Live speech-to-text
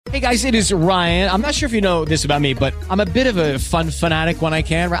Hey guys, it is Ryan. I'm not sure if you know this about me, but I'm a bit of a fun fanatic when I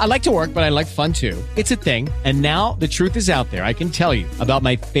can. I like to work, but I like fun too. It's a thing. And now the truth is out there. I can tell you about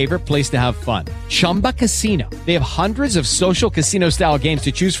my favorite place to have fun. Chumba Casino. They have hundreds of social casino style games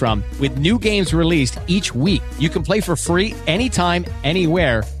to choose from with new games released each week. You can play for free anytime,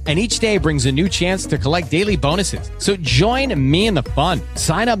 anywhere. And each day brings a new chance to collect daily bonuses. So join me in the fun.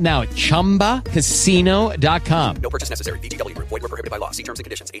 Sign up now at ChumbaCasino.com. No purchase necessary. VGW. Void where prohibited by law. See terms and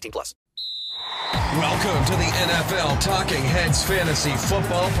conditions. 18+. Welcome to the NFL Talking Heads Fantasy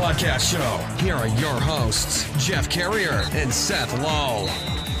Football Podcast Show. Here are your hosts, Jeff Carrier and Seth Lowe.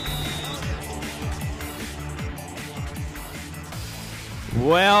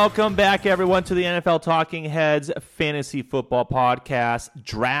 Welcome back, everyone, to the NFL Talking Heads Fantasy Football Podcast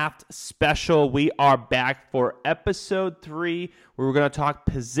Draft Special. We are back for episode 3, where we're going to talk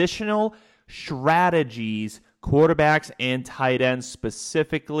positional strategies, quarterbacks and tight ends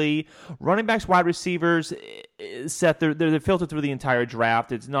specifically. Running backs, wide receivers, Seth, they're filtered through the entire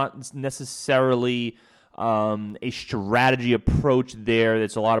draft. It's not necessarily a strategy approach there.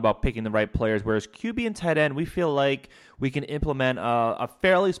 It's a lot about picking the right players, whereas QB and tight end, we feel like we can implement a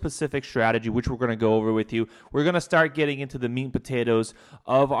fairly specific strategy, which we're going to go over with you. We're going to start getting into the meat and potatoes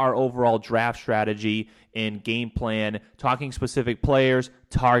of our overall draft strategy and game plan, talking specific players,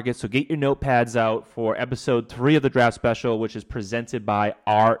 targets. So get your notepads out for episode 3 of the draft special, which is presented by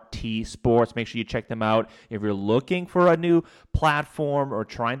RT Sports. Make sure you check them out. If you're looking for a new platform or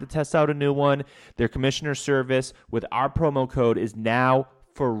trying to test out a new one, their commissioner service with our promo code is now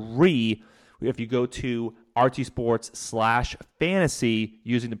free. If you go to RTSports/fantasy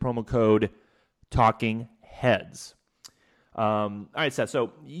using the promo code Talking Heads. All right, Seth.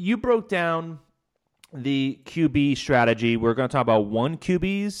 So you broke down the QB strategy. We're going to talk about 1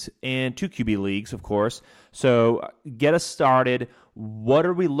 QBs and 2 QB leagues, of course. So get us started. What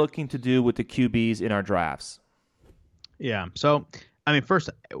are we looking to do with the QBs in our drafts? Yeah. So, I mean, first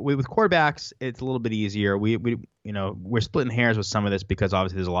with quarterbacks, it's a little bit easier. We're splitting hairs with some of this because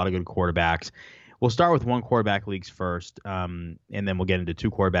obviously there's a lot of good quarterbacks. We'll start with 1 quarterback leagues first, and then we'll get into 2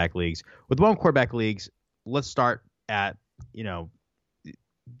 quarterback leagues. With 1 quarterback leagues, let's start at,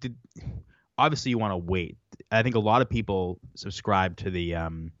 obviously you want to wait. I think a lot of people subscribe to the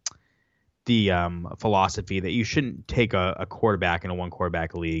philosophy that you shouldn't take a quarterback in a 1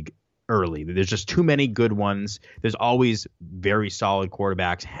 quarterback league early. There's just too many good ones. There's always very solid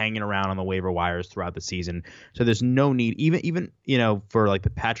quarterbacks hanging around on the waiver wires throughout the season. So there's no need, even for like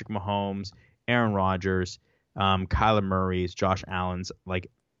the Patrick Mahomes, Aaron Rodgers, Kyler Murray's, Josh Allen's. Like,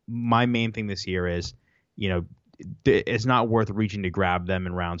 my main thing this year is, it's not worth reaching to grab them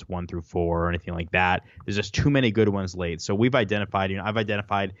in rounds 1 through 4 or anything like that. There's just too many good ones late. So I've identified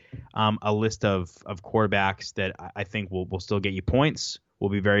a list of quarterbacks that I think will still get you points, will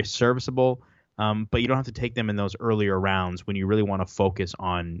be very serviceable, but you don't have to take them in those earlier rounds when you really want to focus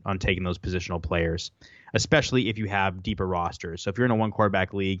on taking those positional players, especially if you have deeper rosters. So if you're in a 1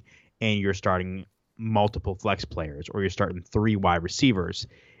 quarterback league and you're starting multiple flex players or you're starting 3 wide receivers,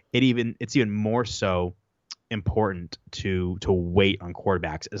 it's even more so important to wait on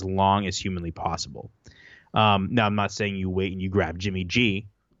quarterbacks as long as humanly possible. Now, I'm not saying you wait and you grab Jimmy G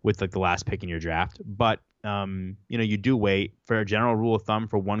with like the last pick in your draft, but you do wait. For a general rule of thumb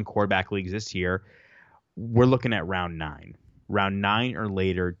for 1 quarterback leagues this year, we're looking at round 9 or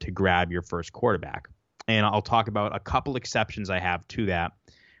later to grab your first quarterback. And I'll talk about a couple exceptions I have to that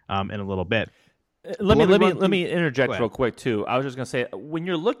in a little bit. Let me interject real quick too. I was just going to say, when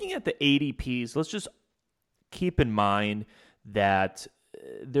you're looking at the ADPs, let's just keep in mind that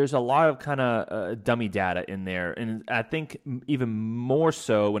there's a lot of kind of dummy data in there. And I think even more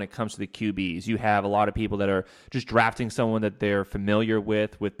so when it comes to the QBs, you have a lot of people that are just drafting someone that they're familiar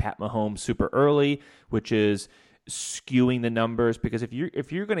with Pat Mahomes super early, which is skewing the numbers. Because if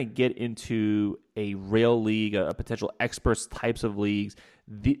you're going to get into a real league, a potential experts types of leagues,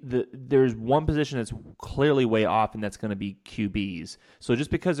 there's one position that's clearly way off, and that's going to be QBs. So just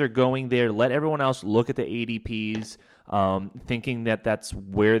because they're going there, let everyone else look at the ADPs, thinking that that's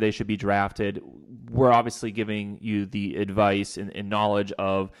where they should be drafted. We're obviously giving you the advice and knowledge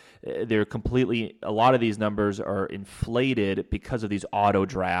of a lot of these numbers are inflated because of these auto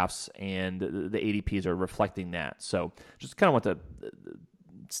drafts, and the ADPs are reflecting that. So just kind of want to,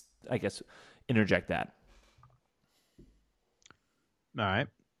 I guess, interject that. All right.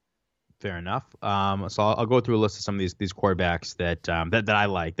 Fair enough. So I'll go through a list of some of these quarterbacks that I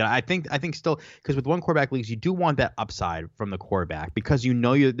like. That I think still, because with 1 quarterback leagues, you do want that upside from the quarterback, because there's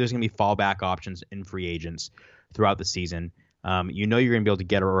going to be fallback options in free agents throughout the season. You're going to be able to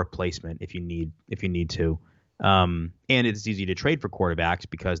get a replacement if you need to. And it's easy to trade for quarterbacks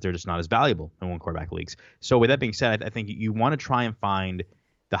because they're just not as valuable in one quarterback leagues. So with that being said, I think you want to try and find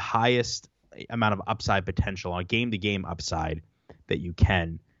the highest amount of upside potential on a game-to-game upside that you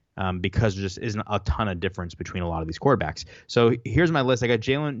can, because there just isn't a ton of difference between a lot of these quarterbacks. So here's my list. I got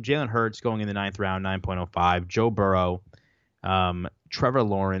Jalen Hurts going in the 9th round, 9.05. Joe Burrow, Trevor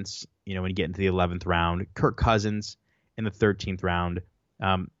Lawrence, when you get into the 11th round. Kirk Cousins in the 13th round.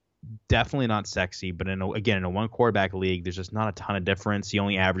 Definitely not sexy, but in a one quarterback league, there's just not a ton of difference. He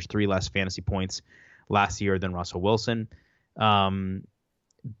only averaged 3 less fantasy points last year than Russell Wilson.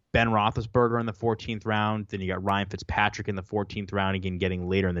 Ben Roethlisberger in the 14th round. Then you got Ryan Fitzpatrick in the 14th round, again getting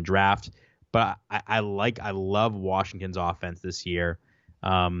later in the draft. But I love Washington's offense this year.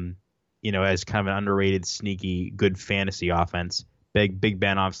 As kind of an underrated, sneaky, good fantasy offense. Big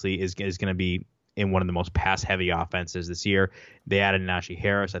Ben obviously is going to be in one of the most pass-heavy offenses this year. They added Najee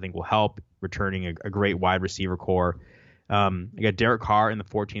Harris, I think will help, returning a great wide receiver core. I got Derek Carr in the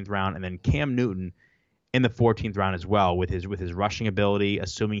 14th round, and then Cam Newton in the 14th round as well, with his rushing ability,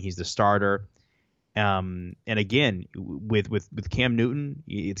 assuming he's the starter. And again, with Cam Newton,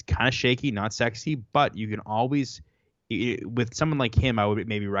 it's kind of shaky, not sexy, but you can always, with someone like him, I would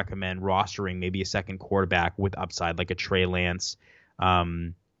maybe recommend rostering maybe a second quarterback with upside, like a Trey Lance.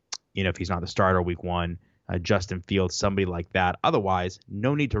 If he's not the starter week 1, Justin Fields, somebody like that. Otherwise,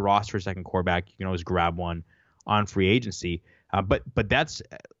 no need to roster a second quarterback. You can always grab one on free agency. But let's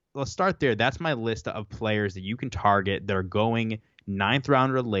start there. That's my list of players that you can target that are going 9th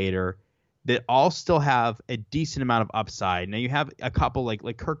round or later, that all still have a decent amount of upside. Now you have a couple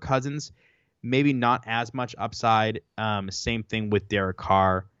like Kirk Cousins, maybe not as much upside. Same thing with Derek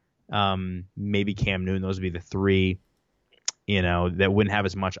Carr, maybe Cam Newton. Those would be the 3. That wouldn't have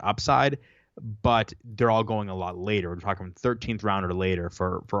as much upside, but they're all going a lot later. We're talking 13th round or later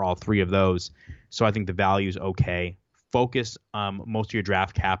for all 3 of those. So I think the value is okay. Focus most of your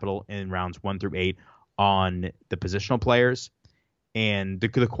draft capital in rounds 1 through 8 on the positional players, and the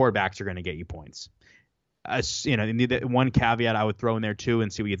quarterbacks are going to get you points. The one caveat I would throw in there too,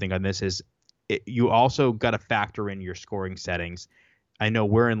 and see what you think on this, is you also got to factor in your scoring settings. I know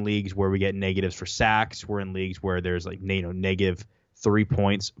we're in leagues where we get negatives for sacks. We're in leagues where there's negative 3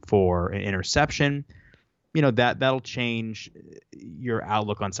 points for an interception. That'll change your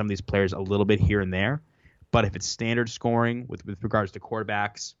outlook on some of these players a little bit here and there. But if it's standard scoring with regards to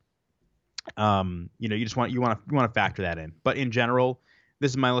quarterbacks, you want to factor that in. But in general,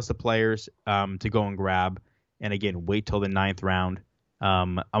 this is my list of players to go and grab. And again, wait till the 9th round. I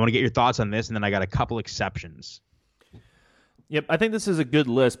want to get your thoughts on this, and then I got a couple exceptions. Yep, I think this is a good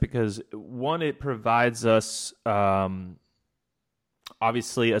list because, one, it provides us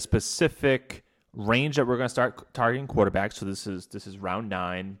obviously a specific range that we're going to start targeting quarterbacks. So this is round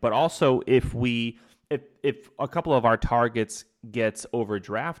 9. But also, if a couple of our targets gets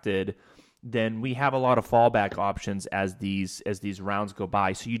overdrafted, then we have a lot of fallback options as these rounds go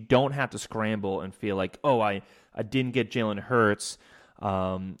by. So you don't have to scramble and feel like, oh, I didn't get Jalen Hurts,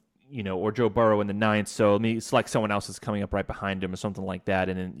 or Joe Burrow in the 9th, so let me select someone else that's coming up right behind him or something like that,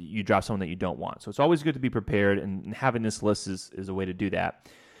 and then you drop someone that you don't want. So it's always good to be prepared, and having this list is a way to do that.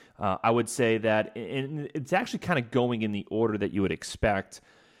 I would say that it's actually kind of going in the order that you would expect,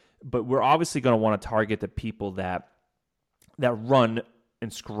 but we're obviously going to want to target the people that run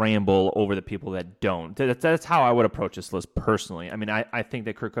and scramble over the people that don't. That's how I would approach this list personally. I mean, I think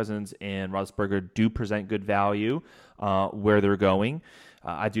that Kirk Cousins and Roethlisberger do present good value where they're going.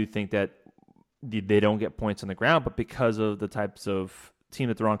 I do think that they don't get points on the ground, but because of the types of team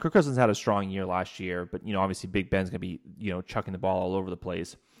that they're on, Kirk Cousins had a strong year last year, but obviously Big Ben's going to be chucking the ball all over the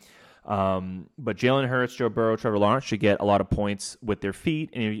place. But Jalen Hurts, Joe Burrow, Trevor Lawrence should get a lot of points with their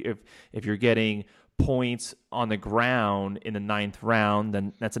feet, and if you're getting points on the ground in the 9th round,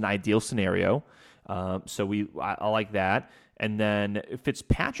 then that's an ideal scenario. So I like that. And then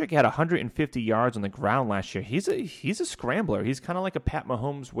Fitzpatrick had 150 yards on the ground last year. He's a scrambler. He's kind of like a Pat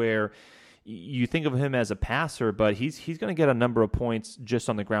Mahomes, where you think of him as a passer, but he's going to get a number of points just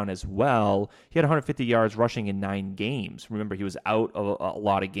on the ground as well. He had 150 yards rushing in 9 games. Remember, he was out of a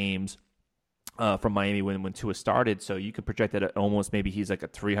lot of games from Miami when Tua started, so you could project that almost maybe he's like a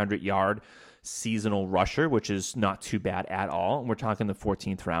 300-yard seasonal rusher, which is not too bad at all. And we're talking the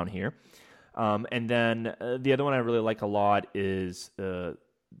 14th round here. And then the other one I really like a lot is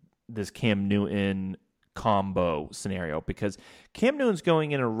this Cam Newton combo scenario, because Cam Newton's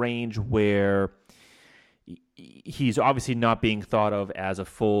going in a range where he's obviously not being thought of as a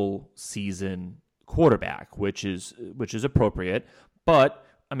full season quarterback, which is appropriate, but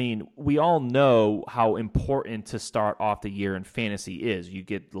I mean, we all know how important to start off the year in fantasy is. You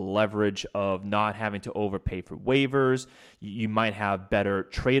get the leverage of not having to overpay for waivers. You might have better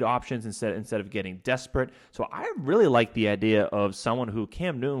trade options instead of getting desperate. So I really like the idea of someone who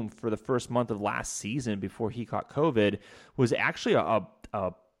Cam Newton for the first month of last season before he caught COVID was actually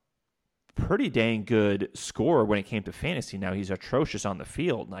a pretty dang good scorer when it came to fantasy. Now he's atrocious on the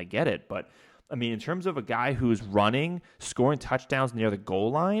field, and I get it, but I mean, in terms of a guy who's running, scoring touchdowns near the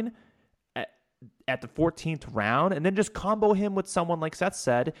goal line at the 14th round, and then just combo him with someone like Seth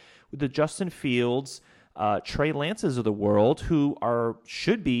said, with the Justin Fields, Trey Lances of the world, who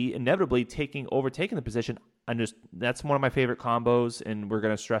should be inevitably overtaking the position. That's one of my favorite combos, and we're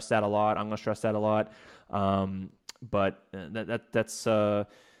going to stress that a lot. I'm going to stress that a lot. But that's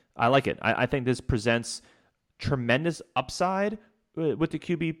I like it. I think this presents tremendous upside with the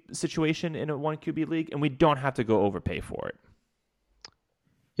QB situation in a one QB league, and we don't have to go overpay for it.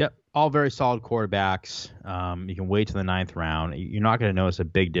 Yep, all very solid quarterbacks. You can wait till the 9th round. You're not going to notice a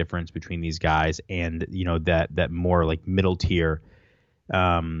big difference between these guys and that more like middle tier,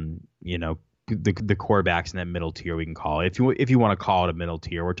 the quarterbacks in that middle tier we can call it. If you want to call it a middle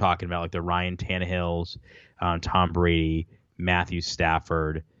tier, we're talking about like the Ryan Tannehills, Tom Brady, Matthew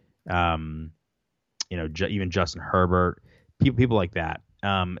Stafford, even Justin Herbert. People like that.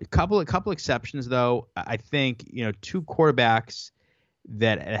 A couple exceptions though. I think two quarterbacks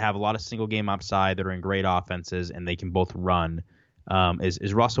that have a lot of single game upside that are in great offenses and they can both run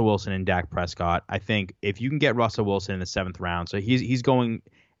is Russell Wilson and Dak Prescott. I think if you can get Russell Wilson in the 7th round, so he's going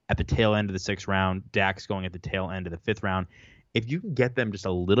at the tail end of the 6th round, Dak's going at the tail end of the 5th round. If you can get them just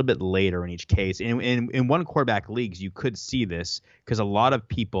a little bit later in each case, in one quarterback leagues, you could see this because a lot of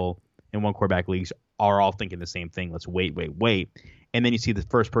people in one quarterback leagues are all thinking the same thing. Let's wait. And then you see the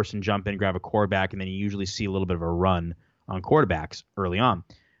first person jump in, grab a quarterback, and then you usually see a little bit of a run on quarterbacks early on.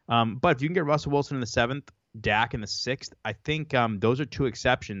 But if you can get Russell Wilson in the 7th, Dak in the 6th, I think those are two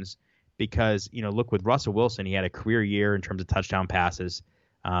exceptions because, look, with Russell Wilson, he had a career year in terms of touchdown passes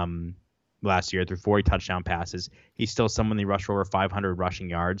last year through 40 touchdown passes. He's still someone that rushed for over 500 rushing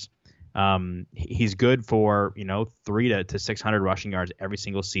yards. He's good for 300 to 600 rushing yards every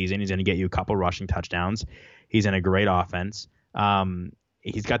single season. He's going to get you a couple rushing touchdowns. He's in a great offense.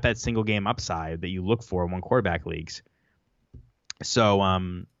 He's got that single game upside that you look for in one quarterback leagues. So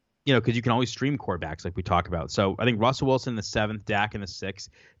because you can always stream quarterbacks like we talk about. So I think Russell Wilson in the 7th, Dak in the 6th,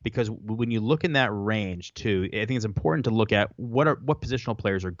 because when you look in that range too, I think it's important to look at what positional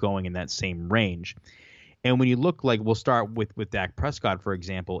players are going in that same range. And when you look, like we'll start with Dak Prescott, for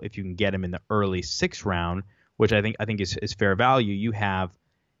example, if you can get him in the early 6th round, which I think is fair value, you have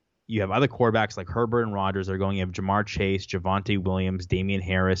other quarterbacks like Herbert and Rodgers that are going. You have Jamar Chase, Javonte Williams, Damian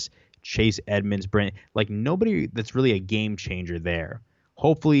Harris, Chase Edmonds, Brent. Like nobody that's really a game changer there.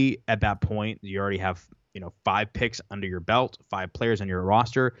 Hopefully at that point you already have 5 picks under your belt, 5 players on your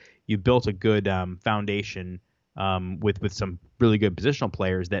roster. You built a good foundation with some really good positional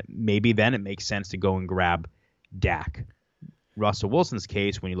players that maybe then it makes sense to go and grab Dak. Russell Wilson's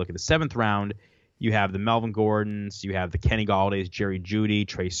case, when you look at the 7th round, you have the Melvin Gordons, you have the Kenny Galladay's, Jerry Jeudy,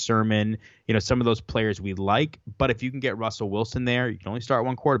 Trey Sermon, some of those players we like. But if you can get Russell Wilson there, you can only start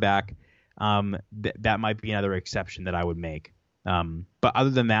one quarterback. That might be another exception that I would make. But other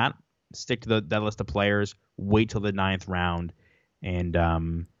than that, stick to that list of players, wait till the 9th round. And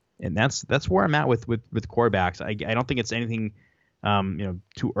that's where I'm at with quarterbacks. I don't think it's anything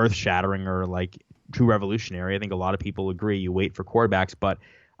too earth-shattering or like too revolutionary. I think a lot of people agree you wait for quarterbacks, but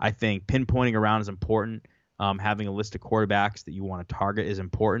I think pinpointing around is important. Having a list of quarterbacks that you want to target is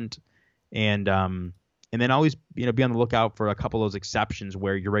important, and then always be on the lookout for a couple of those exceptions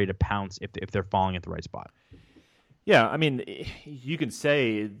where you're ready to pounce if they're falling at the right spot. Yeah, I mean, you can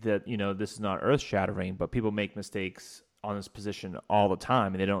say that this is not earth-shattering, but people make mistakes on this position all the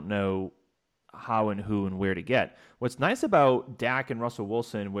time, and they don't know how and who and where to get. What's nice about Dak and Russell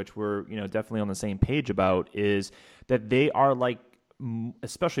Wilson, which we're definitely on the same page about, is that they are like,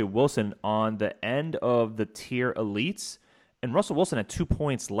 especially Wilson, on the end of the tier elites, and Russell Wilson had 2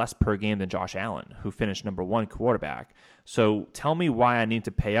 points less per game than Josh Allen, who finished number 1 quarterback. So tell me why I need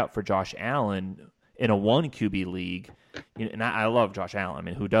to pay up for Josh Allen in a 1 QB league. And I love Josh Allen. I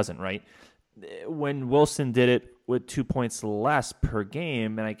mean, who doesn't, right? When Wilson did it with 2 points less per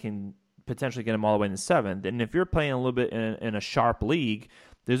game, and I can potentially get him all the way in the 7th. And if you're playing a little bit in a sharp league,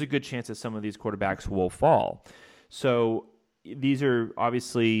 there's a good chance that some of these quarterbacks will fall. So these are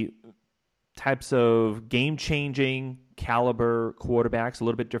obviously types of game-changing caliber quarterbacks, a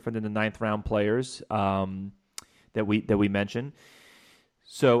little bit different than the 9th round players that we mentioned.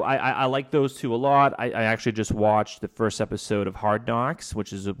 So I like those two a lot. I actually just watched the first episode of Hard Knocks,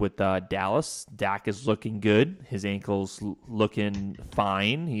 which is with Dallas. Dak is looking good. His ankle's looking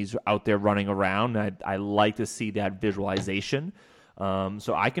fine. He's out there running around. I like to see that visualization.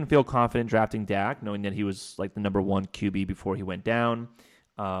 So I can feel confident drafting Dak, knowing that he was like the number 1 QB before he went down.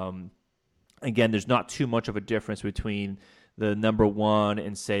 Again, there's not too much of a difference between the number 1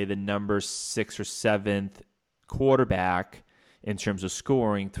 and, say, the number 6 or 7th quarterback in terms of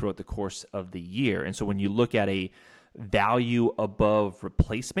scoring throughout the course of the year. And so when you look at a value above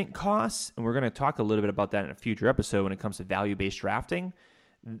replacement costs, and we're going to talk a little bit about that in a future episode when it comes to value-based drafting,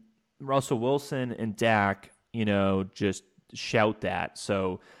 Russell Wilson and Dak, just shout that.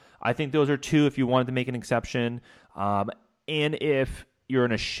 So I think those are two if you wanted to make an exception. And if you're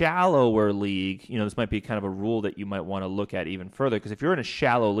in a shallower league, this might be kind of a rule that you might want to look at even further, because if you're in a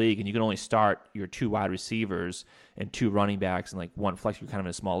shallow league and you can only start your 2 wide receivers and 2 running backs and like 1 flex, you're kind of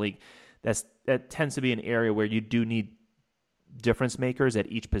in a small league, that tends to be an area where you do need difference makers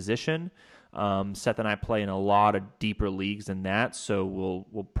at each position. Seth and I play in a lot of deeper leagues than that, so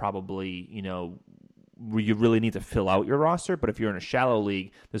we'll probably, you really need to fill out your roster. But if you're in a shallow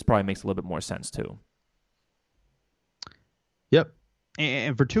league, this probably makes a little bit more sense too. Yep.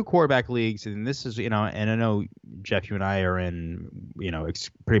 And for 2 quarterback leagues, and this is, and I know, Jeff, you and I are in,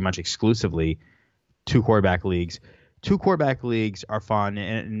 pretty much exclusively 2 quarterback leagues. 2 quarterback leagues are fun,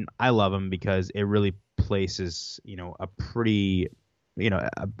 and I love them because it really places, a pretty,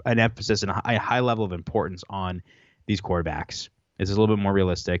 an emphasis and a high level of importance on these quarterbacks. It's a little bit more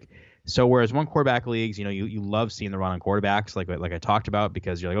realistic. So whereas 1 quarterback leagues, you love seeing the run on quarterbacks, like I talked about,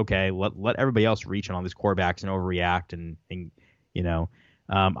 because you're like, okay, let everybody else reach on all these quarterbacks and overreact and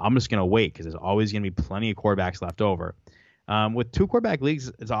I'm just going to wait because there's always going to be plenty of quarterbacks left over. With 2 quarterback leagues,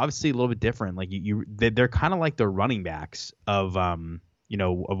 it's obviously a little bit different. Like they're kind of like the running backs of 1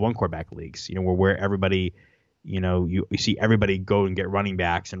 quarterback leagues, where everybody, you see everybody go and get running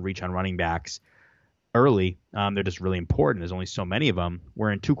backs and reach on running backs early. They're just really important. There's only so many of them.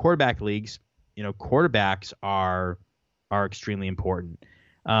 Where in 2 quarterback leagues, quarterbacks are extremely important.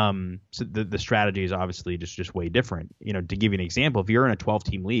 So the strategy is obviously just way different. To give you an example, if you're in a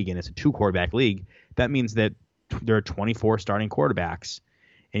 12-team league and it's a 2 quarterback league, that means that there are 24 starting quarterbacks.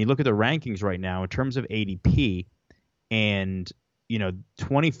 And you look at the rankings right now in terms of ADP, and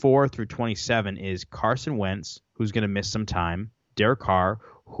 24 through 27 is Carson Wentz, who's going to miss some time, Derek Carr,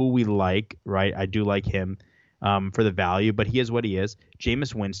 who we like, right? I do like him for the value, but he is what he is.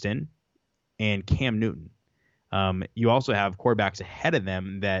 Jameis Winston and Cam Newton. You also have quarterbacks ahead of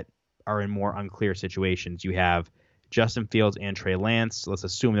them that are in more unclear situations. You have Justin Fields and Trey Lance. Let's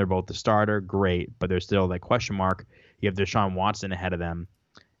assume they're both the starter. Great, but there's still that question mark. You have Deshaun Watson ahead of them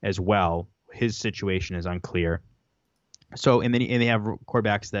as well. His situation is unclear. So, and they have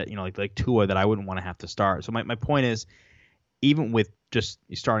quarterbacks that, like Tua, that I wouldn't want to have to start. So my point is, even with just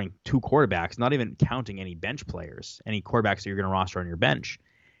starting 2 quarterbacks, not even counting any bench players, any quarterbacks that you're going to roster on your bench,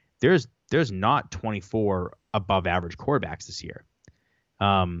 there's not 24 above average quarterbacks this year.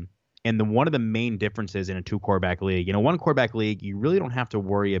 And one of the main differences in a 2 quarterback league, 1 quarterback league, you really don't have to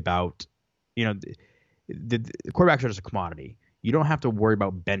worry about, the quarterbacks are just a commodity. You don't have to worry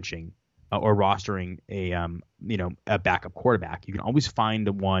about benching or rostering a backup quarterback. You can always find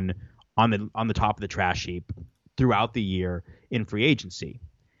the one on the top of the trash heap throughout the year in free agency.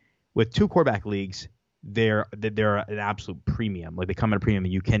 With 2 quarterback leagues, they're an absolute premium. Like, they come at a premium.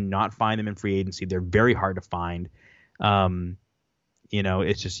 You cannot find them in free agency. They're very hard to find.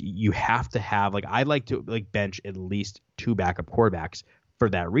 It's just, you have to have, like, I like to bench at least 2 backup quarterbacks for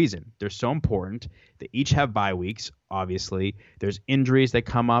that reason. They're so important. They each have bye weeks. Obviously, there's injuries that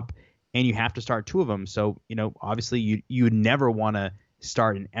come up, and you have to start 2 of them. So, obviously you would never want to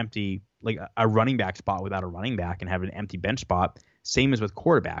start an empty, like a running back spot without a running back and have an empty bench spot. Same as with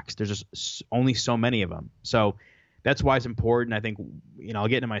quarterbacks. There's just only so many of them. So that's why it's important. I think, I'll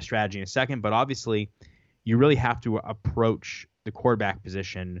get into my strategy in a second, but obviously you really have to approach the quarterback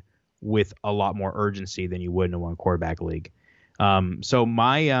position with a lot more urgency than you would in a 1 quarterback league. So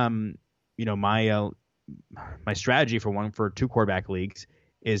my strategy for 2 quarterback leagues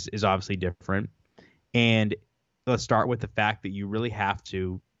is obviously different. And let's start with the fact that you really have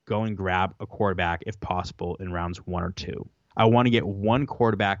to go and grab a quarterback if possible in rounds 1 or 2. I want to get 1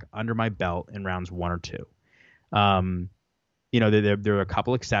 quarterback under my belt in rounds 1 or 2. There are a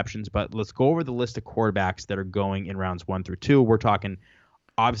couple exceptions, but let's go over the list of quarterbacks that are going in rounds 1 through 2. We're talking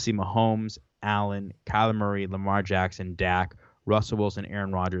obviously Mahomes, Allen, Kyler Murray, Lamar Jackson, Dak, Russell Wilson,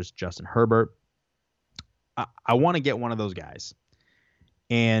 Aaron Rodgers, Justin Herbert. I want to get one of those guys.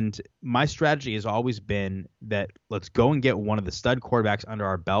 And my strategy has always been that let's go and get one of the stud quarterbacks under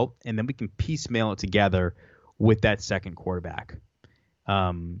our belt, and then we can piecemeal it together with that second quarterback.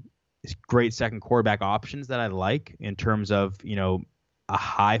 It's great second quarterback options that I like in terms of, a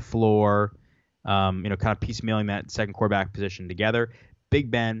high floor, kind of piecemealing that second quarterback position together.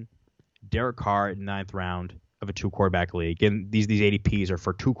 Big Ben, Derek Carr in the 9th round of a 2-quarterback league. And these ADPs are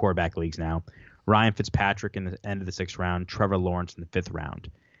for 2-quarterback leagues now. Ryan Fitzpatrick in the end of the 6th round, Trevor Lawrence in the 5th round.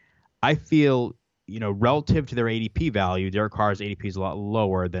 I feel, relative to their ADP value, Derek Carr's ADP is a lot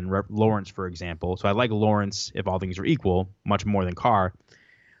lower than Lawrence, for example. So I like Lawrence, if all things are equal, much more than Carr.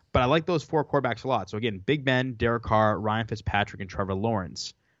 But I like those 4 quarterbacks a lot. So again, Big Ben, Derek Carr, Ryan Fitzpatrick, and Trevor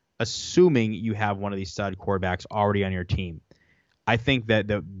Lawrence, assuming you have one of these stud quarterbacks already on your team. I think that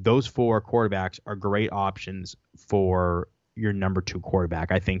those 4 quarterbacks are great options for your number 2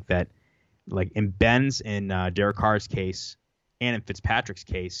 quarterback. I think that, like in Ben's and Derek Carr's case, and in Fitzpatrick's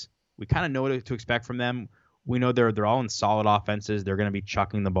case, we kind of know what to expect from them. We know they're all in solid offenses. They're going to be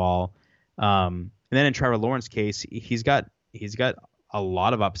chucking the ball. And then in Trevor Lawrence's case, he's got a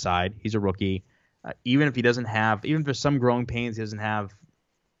lot of upside. He's a rookie. Even if there's some growing pains, he doesn't have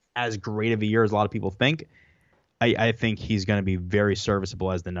as great of a year as a lot of people think. I think he's going to be very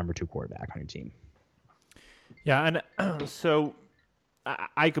serviceable as the number 2 quarterback on your team. Yeah, and so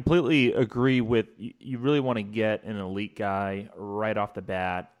I completely agree with you. Really want to get an elite guy right off the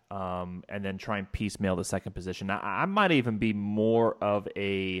bat, and then try and piecemeal the second position. Now, I might even be more of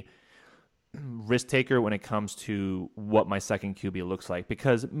a risk taker when it comes to what my second QB looks like,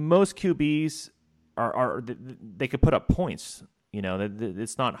 because most QBs they could put up points.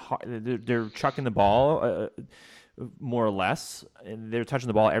 It's not hard. They're chucking the ball more or less. They're touching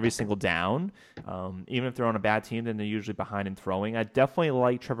the ball every single down. Even if they're on a bad team, then they're usually behind in throwing. I definitely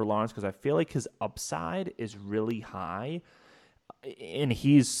like Trevor Lawrence because I feel like his upside is really high, and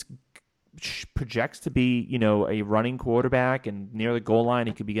he's projects to be, a running quarterback, and near the goal line,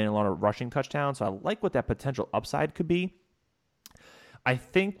 he could be getting a lot of rushing touchdowns. So I like what that potential upside could be. I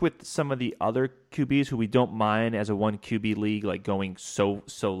think with some of the other QBs who we don't mind as a 1 QB league, like going so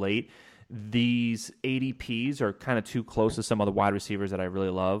late, these ADPs are kind of too close to some other wide receivers that I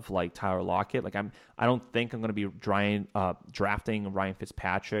really love, like Tyler Lockett. Like I don't think I'm going to be drafting Ryan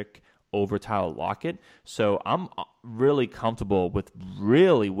Fitzpatrick over Tyler Lockett. So I'm really comfortable with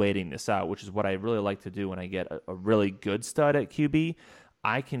really waiting this out, which is what I really like to do when I get a really good stud at QB.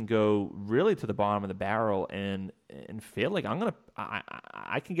 I can go really to the bottom of the barrel and feel like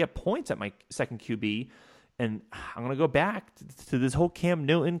I can get points at my second QB, and I'm gonna go back to this whole Cam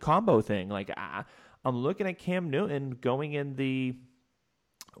Newton combo thing. Like I'm looking at Cam Newton going in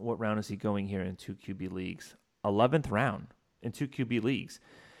what round is he going here in 2 QB leagues? 11th round in 2 QB leagues.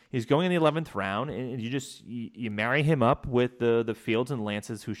 He's going in the 11th round, and you marry him up with the Fields and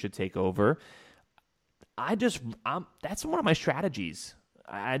Lances who should take over. That's one of my strategies.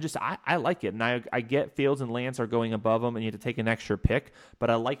 I like it, and I get Fields and Lance are going above him, and you have to take an extra pick, but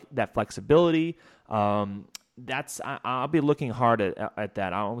I like that flexibility. I'll be looking hard at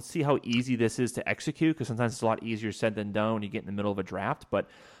that. I'll see how easy this is to execute, because sometimes it's a lot easier said than done when you get in the middle of a draft, but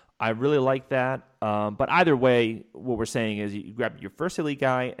I really like that. But either way, what we're saying is you grab your first elite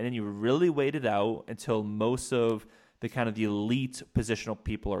guy, and then you really wait it out until most of the kind of the elite positional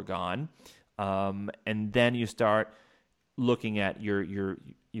people are gone, and then you start looking at your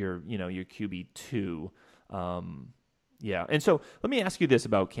QB2. Yeah. And so let me ask you this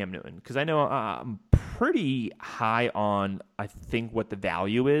about Cam Newton, because I know I'm pretty high on, I think, what the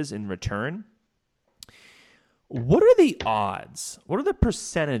value is in return. What are the odds? What are the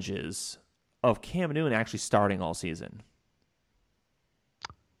percentages of Cam Newton actually starting all season?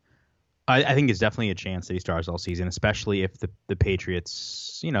 I think it's definitely a chance that he starts all season, especially if the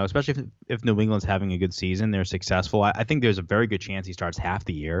Patriots, especially if New England's having a good season, they're successful. I think there's a very good chance he starts half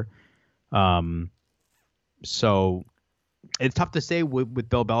the year. So it's tough to say with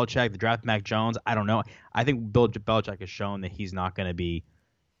Bill Belichick, the draft Mac Jones. I don't know. I think Bill Belichick has shown that he's not going to be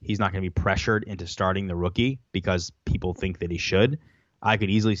pressured into starting the rookie because people think that he should. I could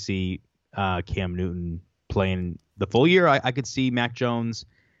easily see Cam Newton playing the full year. I could see Mac Jones.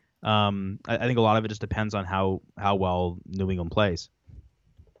 I think a lot of it just depends on how well New England plays.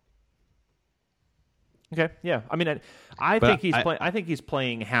 Okay, yeah. I mean, I think he's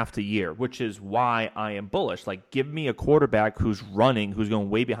playing half the year, which is why I am bullish. Like, give me a quarterback who's running, who's going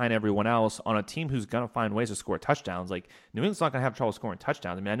way behind everyone else on a team who's going to find ways to score touchdowns. Like, New England's not going to have trouble scoring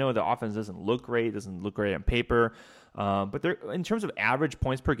touchdowns. I mean, I know the offense doesn't look great on paper, but they're, in terms of average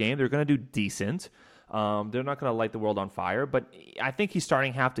points per game, they're going to do decent. They're not going to light the world on fire, but I think he's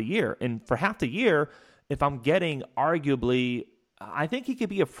starting half the year. And for half the year, if I'm getting arguably I think he could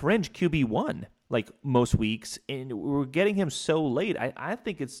be a fringe QB1 like most weeks, and we're getting him so late. I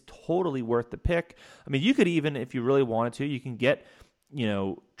think it's totally worth the pick. I mean, you could even, if you really wanted to, you can get,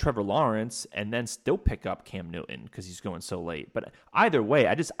 Trevor Lawrence and then still pick up Cam Newton because he's going so late. But either way,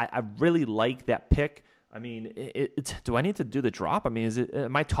 I really like that pick. I mean, do I need to do the drop? I mean,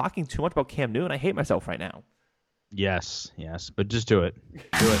 am I talking too much about Cam Newton? I hate myself right now. Yes, but just do it.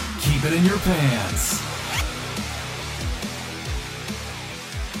 Do it. Keep it in your pants.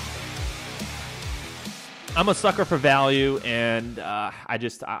 I'm a sucker for value, and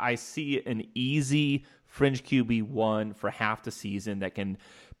I see an easy fringe QB1 for half the season that can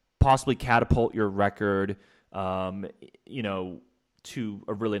possibly catapult your record, to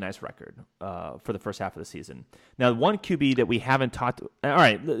a really nice record for the first half of the season. Now, one QB that we haven't talked. All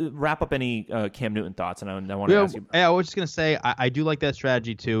right, wrap up any Cam Newton thoughts, and I want to ask you. Yeah, I was just gonna say I do like that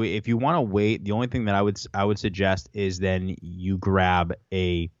strategy too. If you want to wait, the only thing that I would suggest is then you grab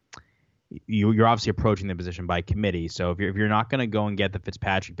you're obviously approaching the position by committee. So if you're not going to go and get the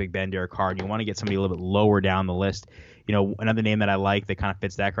Fitzpatrick, Big Ben, Derek Carr, and you want to get somebody a little bit lower down the list, another name that I like that kind of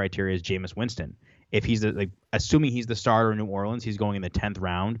fits that criteria is Jameis Winston. If he's assuming he's the starter in New Orleans, he's going in the 10th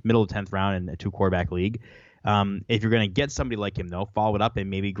round, middle of 10th round in a 2-quarterback league. If you're going to get somebody like him, though, follow it up and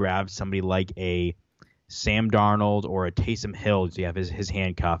maybe grab somebody like a Sam Darnold or a Taysom Hill, so you have his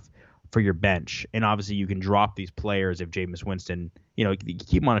handcuff for your bench. And obviously you can drop these players if Jameis Winston, you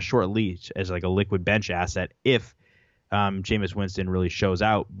keep him on a short leash as like a liquid bench asset if Jameis Winston really shows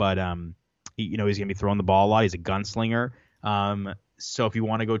out. But, he's going to be throwing the ball a lot. He's a gunslinger. So if you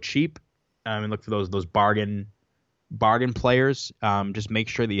want to go cheap and look for those bargain players, just make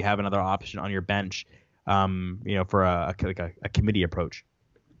sure that you have another option on your bench, for a committee approach.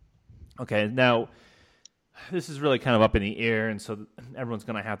 Okay, now this is really kind of up in the air, and so everyone's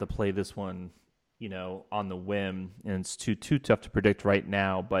going to have to play this one, on the whim, and it's too tough to predict right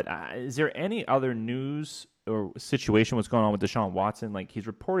now. But is there any other news or situation what's going on with Deshaun Watson? Like, he's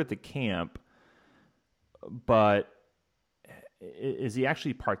reported to camp, but is he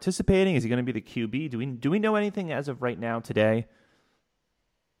actually participating? Is he going to be the QB? Do we know anything as of right now today?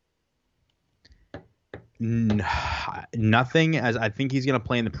 Nothing, as I think he's going to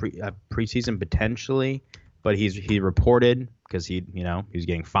play in the preseason potentially, but he reported because he was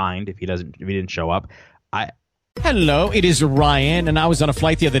getting fined if he didn't show up. Hello, it is Ryan, and I was on a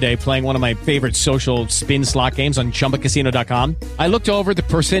flight the other day playing one of my favorite social spin slot games on ChumbaCasino.com. I looked over at the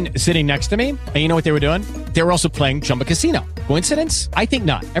person sitting next to me, and you know what they were doing? They were also playing Chumba Casino. Coincidence? I think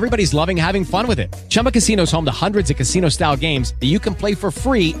not. Everybody's loving having fun with it. Chumba Casino is home to hundreds of casino-style games that you can play for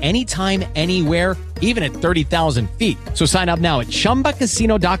free anytime, anywhere, even at 30,000 feet. So sign up now at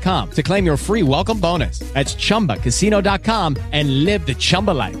ChumbaCasino.com to claim your free welcome bonus. That's ChumbaCasino.com and live the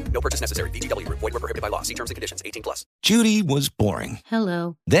Chumba life. No purchase necessary. VGW. Void where prohibited by law. See terms and conditions. 18+. Judy was boring.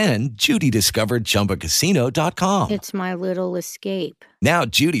 Hello. Then Judy discovered ChumbaCasino.com. It's my little escape. Now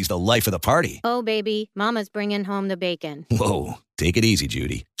Judy's the life of the party. Oh, baby, mama's bringing home the bacon. Whoa, take it easy,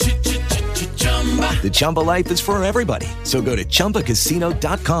 Judy. The Chumba life is for everybody. So go to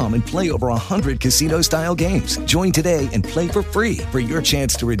ChumbaCasino.com and play over 100 casino-style games. Join today and play for free for your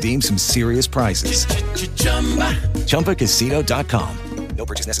chance to redeem some serious prizes. ChumbaCasino.com. No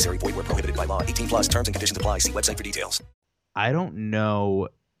purchase necessary. Void where prohibited by law. 18+. Terms and conditions apply. See website for details. I don't know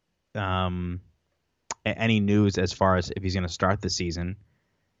any news as far as if he's going to start the season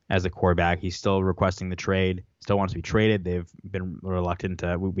as a quarterback. He's still requesting the trade, still wants to be traded. They've been reluctant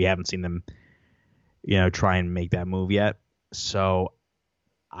to. We haven't seen them, try and make that move yet. So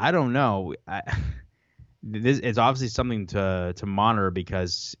I don't know. This is obviously something to monitor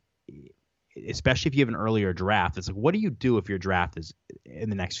because, especially if you have an earlier draft, it's like, what do you do if your draft is in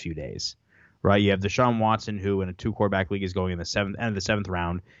the next few days, right? You have Deshaun Watson, who in a 2-quarterback league is going in the end of the 7th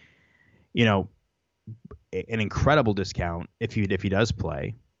round. An incredible discount if he does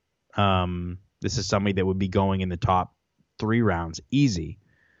play. This is somebody that would be going in the top 3 rounds easy.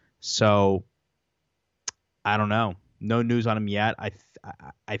 So I don't know. No news on him yet.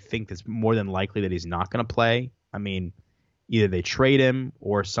 I think it's more than likely that he's not going to play. I mean, either they trade him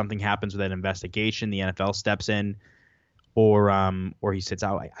or something happens with that investigation. The NFL steps in, or he sits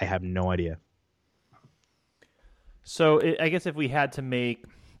out. I have no idea. So I guess if we had to make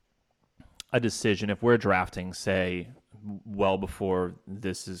a decision, if we're drafting, say, well before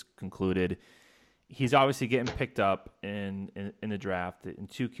this is concluded, he's obviously getting picked up in the draft. In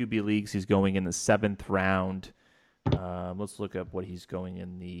 2 QB leagues, he's going in the 7th round. Let's look up what he's going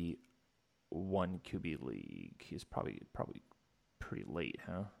in the 1 QB league. He's probably pretty late,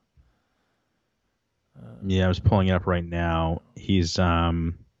 huh? Yeah, I was pulling it up right now. He's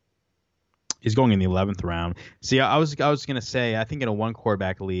He's going in the 11th round. See, I was going to say, I think in a one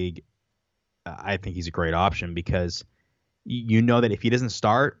quarterback league, I think he's a great option because you know that if he doesn't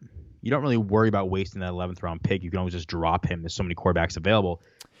start, you don't really worry about wasting that 11th round pick. You can always just drop him. There's so many quarterbacks available.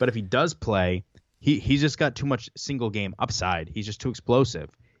 But if he does play, he's just got too much single game upside. He's just too explosive.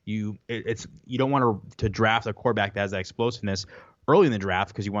 You don't want to draft a quarterback that has that explosiveness early in the draft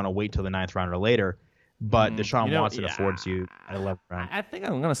because you want to wait till the 9th round or later. But Deshaun Watson affords you at 11th round. I think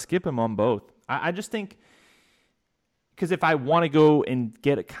I'm going to skip him on both. I just think because if I want to go and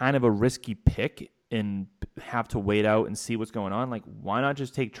get a kind of a risky pick and have to wait out and see what's going on, like why not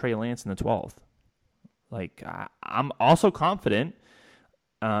just take Trey Lance in the 12th? Like I'm also confident.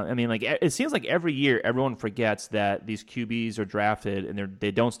 It seems like every year everyone forgets that these QBs are drafted and they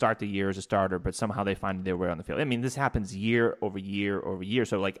don't start the year as a starter, but somehow they find their way on the field. I mean, this happens year over year over year.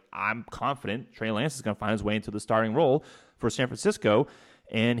 So, like, I'm confident Trey Lance is going to find his way into the starting role for San Francisco,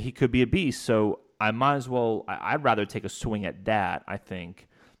 and he could be a beast. So I might as well – I'd rather take a swing at that, I think,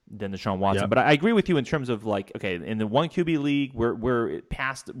 than Deshaun Watson. Yep. But I agree with you in terms of, like, okay, in the one QB league, we're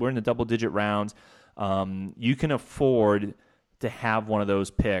in the double-digit rounds. You can afford – to have one of those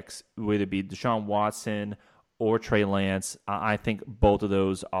picks, whether it be Deshaun Watson or Trey Lance. I think both of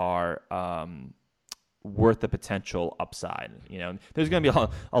those are worth the potential upside. You know, there's going to be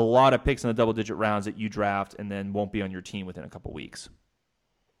a lot of picks in the double-digit rounds that you draft and then won't be on your team within a couple weeks.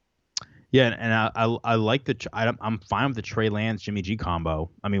 Yeah, and I like I'm fine with the Trey Lance Jimmy G combo.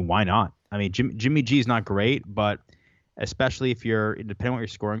 I mean, why not? I mean, Jimmy G is not great, but especially if depending on what your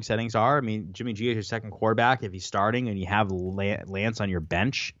scoring settings are. I mean, Jimmy G is your second quarterback. If he's starting and you have Lance on your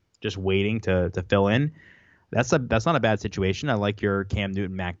bench just waiting to fill in, that's not a bad situation. I like your Cam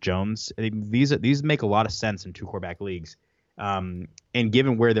Newton, Mac Jones. I think these make a lot of sense in two quarterback leagues. And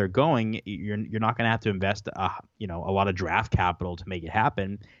given where they're going, you're not going to have to invest a lot of draft capital to make it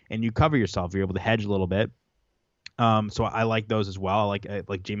happen, and you cover yourself. You're able to hedge a little bit. So I like those as well. I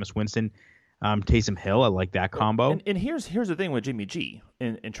like Jameis Winston. Taysom Hill, I like that combo. And here's the thing with Jimmy G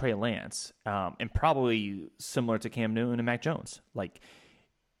and Trey Lance, and probably similar to Cam Newton and Mac Jones. Like,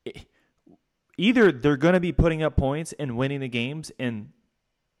 either they're going to be putting up points and winning the games and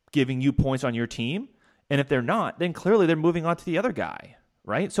giving you points on your team, and if they're not, then clearly they're moving on to the other guy,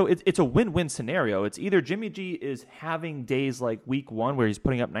 right? So it's a win-win scenario. It's either Jimmy G is having days like week 1 where he's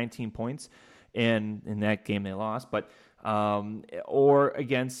putting up 19 points, and in that game they lost, but or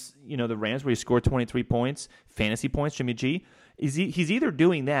against the Rams where he scored 23 points, fantasy points, Jimmy G. He's either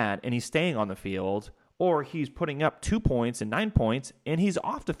doing that and he's staying on the field, or he's putting up 2 points and 9 points and he's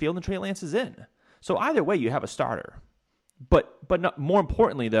off the field and Trey Lance is in. So either way, you have a starter. But not, more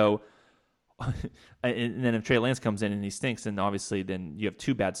importantly, though, and then if Trey Lance comes in and he stinks, then obviously then you have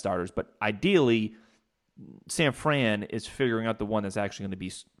 2 bad starters. But ideally, San Fran is figuring out the one that's actually going to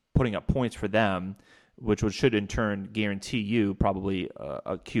be putting up points for them, which should in turn guarantee you probably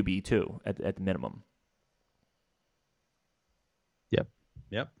a QB2 at the minimum.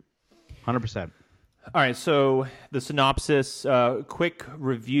 Yep. 100%. All right, so the synopsis, quick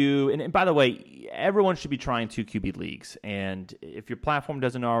review. And by the way, everyone should be trying 2 QB leagues. And if your platform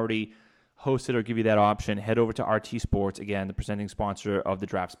doesn't already host it or give you that option, head over to RT Sports, again, the presenting sponsor of the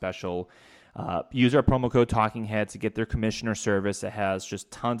Draft Special. Use our promo code TalkingHeads to get their commissioner service that has just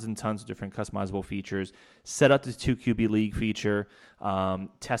tons and tons of different customizable features. Set up the 2 QB league feature.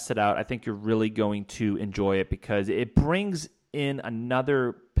 Test it out. I think you're really going to enjoy it because it brings in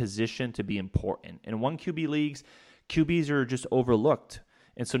another position to be important. In 1 QB leagues, QBs are just overlooked.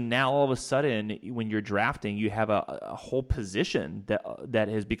 And so now all of a sudden, when you're drafting, you have a whole position that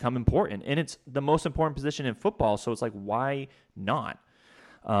has become important. And it's the most important position in football. So it's like, why not?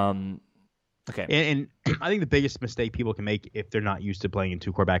 Okay. And I think the biggest mistake people can make if they're not used to playing in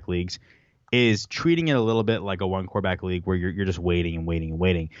 2 quarterback leagues is treating it a little bit like a 1 quarterback league where you're just waiting and waiting and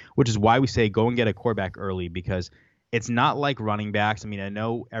waiting, which is why we say go and get a quarterback early, because it's not like running backs. I mean, I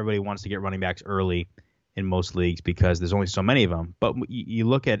know everybody wants to get running backs early in most leagues because there's only so many of them. But you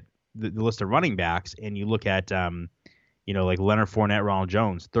look at the list of running backs and you look at, like Leonard Fournette, Ronald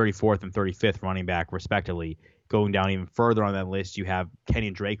Jones, 34th and 35th running back respectively. Going down even further on that list, you have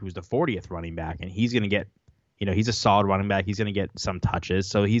Kenyon Drake, who's the 40th running back, and he's going to get, he's a solid running back. He's going to get some touches.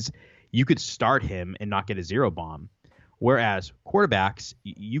 So you could start him and not get a zero bomb. Whereas quarterbacks,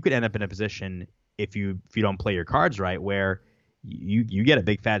 you could end up in a position if you don't play your cards right, where you get a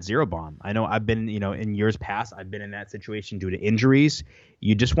big fat zero bomb. I know I've been, in years past, I've been in that situation due to injuries.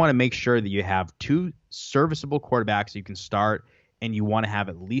 You just want to make sure that you have 2 serviceable quarterbacks you can start, and you want to have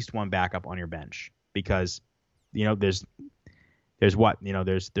at least 1 backup on your bench because there's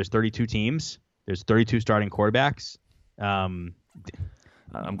 32 teams. There's 32 starting quarterbacks.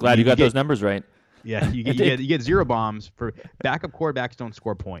 I'm glad you got those numbers right. Yeah, you get 0 bombs for backup quarterbacks don't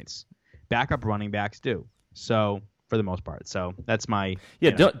score points. Backup running backs do. So for the most part. So that's my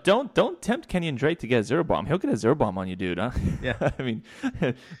Don't tempt Kenyon Drake to get a 0 bomb. He'll get a 0 bomb on you, dude. Huh? Yeah. I mean,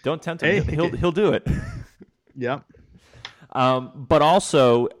 don't tempt him. He'll do it. Yep. But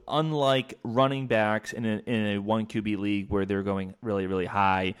also, unlike running backs in a 1 QB league where they're going really, really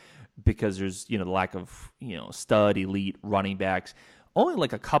high because there's the lack of stud elite running backs, only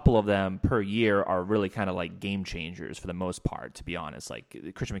like a couple of them per year are really kind of like game changers for the most part, to be honest.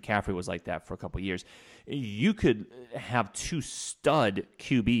 Like Christian McCaffrey was like that for a couple of years. You could have 2 stud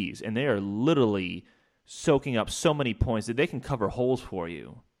QBs, and they are literally soaking up so many points that they can cover holes for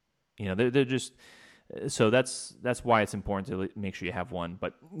you. They're just so that's why it's important to make sure you have one.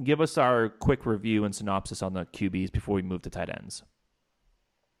 But give us our quick review and synopsis on the QBs before we move to tight ends.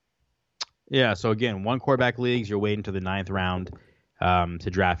 Yeah. So again, 1 quarterback leagues, you're waiting to the 9th round to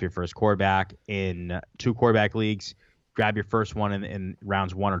draft your first quarterback. In 2 quarterback leagues, grab your first one in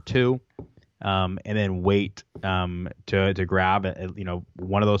rounds 1 or 2, and then wait to grab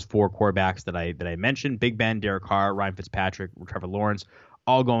one of those 4 quarterbacks that I mentioned: Big Ben, Derek Carr, Ryan Fitzpatrick, Trevor Lawrence,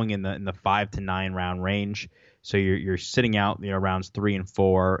 all going in the 5 to 9 round range. So you're sitting out rounds 3 and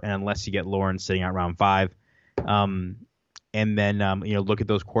 4, and unless you get Lawrence sitting out round 5, and then look at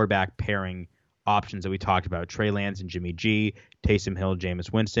those quarterback pairing options that we talked about: Trey Lance and Jimmy G, Taysom Hill,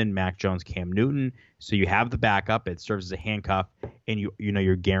 Jameis Winston, Mac Jones, Cam Newton. So you have the backup. It serves as a handcuff, and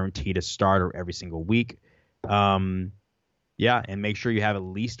you're guaranteed a starter every single week. And make sure you have at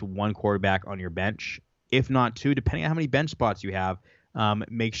least 1 quarterback on your bench, if not 2, depending on how many bench spots you have.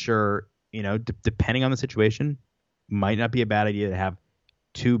 Make sure depending on the situation, might not be a bad idea to have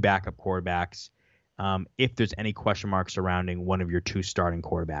 2 backup quarterbacks if there's any question marks surrounding one of your 2 starting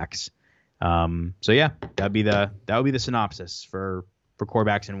quarterbacks. That would be the synopsis for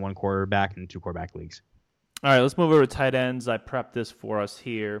quarterbacks in 1 quarterback and 2 quarterback leagues. All right, let's move over to tight ends. I prepped this for us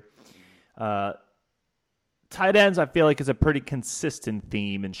here. Tight ends, I feel like, is a pretty consistent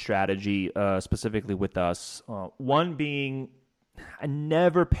theme and strategy, specifically with us. One being, I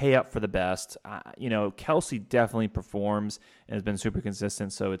never pay up for the best. Kelsey definitely performs and has been super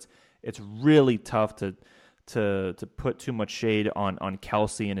consistent, so it's really tough to put too much shade on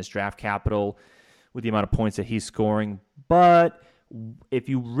Kelsey and his draft capital with the amount of points that he's scoring. But if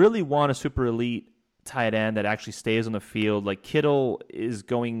you really want a super elite tight end that actually stays on the field, like Kittle is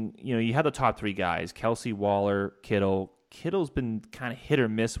going, you have the top 3 guys: Kelsey, Waller, Kittle. Kittle's been kind of hit or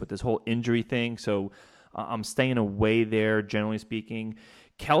miss with this whole injury thing, so I'm staying away there, generally speaking.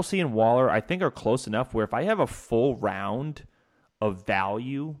 Kelsey and Waller, I think, are close enough where if I have a full round of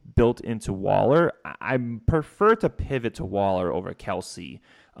value built into Waller, I prefer to pivot to Waller over Kelsey.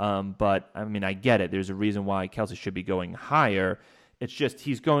 But, I mean, I get it. There's a reason why Kelsey should be going higher. It's just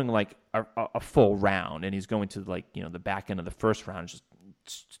he's going like a full round, and he's going to the back end of the first round. It's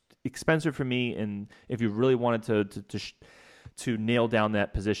just expensive for me, and if you really wanted to nail down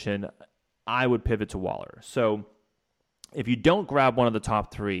that position, I would pivot to Waller. So if you don't grab one of the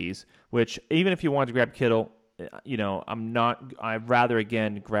top 3s, which even if you wanted to grab Kittle, I'd rather,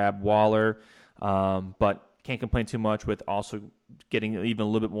 again, grab Waller, but can't complain too much with also getting even a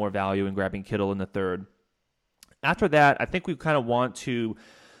little bit more value and grabbing Kittle in the 3rd. After that, I think we kind of want to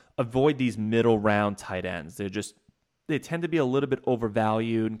avoid these middle round tight ends. They tend to be a little bit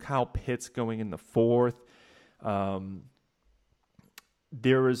overvalued, and Kyle Pitts going in the 4th.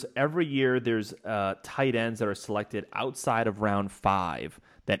 Every year there's tight ends that are selected outside of round 5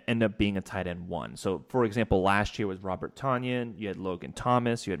 that end up being a tight end 1. So, for example, last year was Robert Tonyan, you had Logan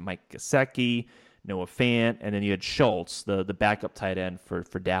Thomas, you had Mike Gesicki, Noah Fant, and then you had Schultz, the backup tight end for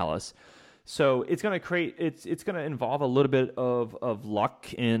Dallas. So it's going to involve a little bit of luck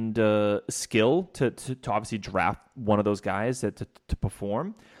and skill to obviously draft one of those guys to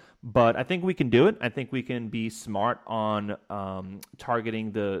perform. But I think we can do it. I think we can be smart on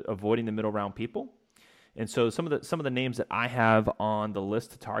avoiding the middle round people. And so some of the names that I have on the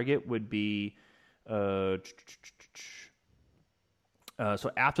list to target would be so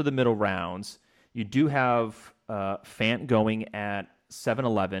after the middle rounds, you do have Fant going at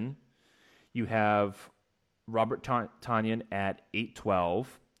 7-11. You have Robert Tonyan at 8-12.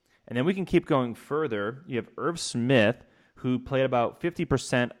 And then we can keep going further. You have Irv Smith, who played about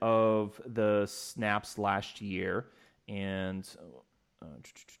 50% of the snaps last year and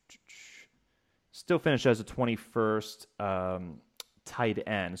still finished as a 21st tight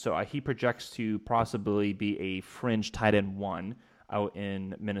end. So he projects to possibly be a fringe tight end 1 out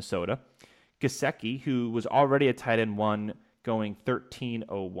in Minnesota. Gesicki, who was already a tight end 1 going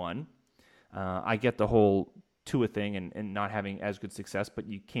 13-01. I get the whole Tua thing and not having as good success, but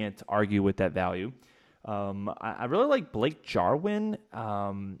you can't argue with that value. I really like Blake Jarwin,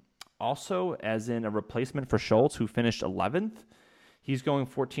 also as in a replacement for Schultz, who finished 11th. He's going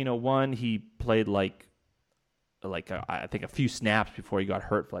 14.01. He played I think a few snaps before he got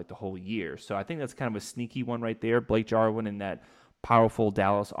hurt for like the whole year. So I think that's kind of a sneaky one right there. Blake Jarwin in that powerful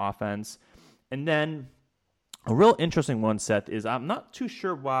Dallas offense. And then a real interesting one, Seth, is I'm not too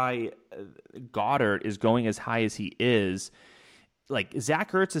sure why Goddard is going as high as he is. Like,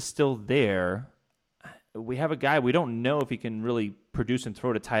 Zach Ertz is still there. We have a guy, we don't know if he can really produce and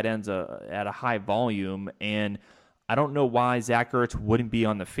throw to tight ends at a high volume, and I don't know why Zach Ertz wouldn't be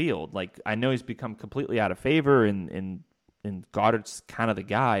on the field. Like, I know he's become completely out of favor, and Goddard's kind of the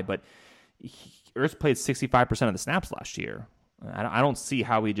guy, but Ertz played 65% of the snaps last year. I don't see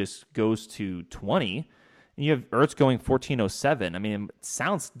how he just goes to 20. And you have Ertz going 14.07. I mean, it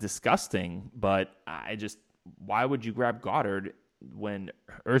sounds disgusting, but why would you grab Goddard when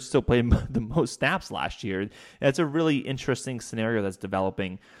Ertz still played the most snaps last year? That's a really interesting scenario that's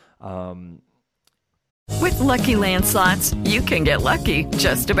developing. With Lucky Land Slots, you can get lucky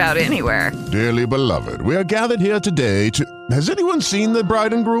just about anywhere. Dearly beloved, we are gathered here today to... Has anyone seen the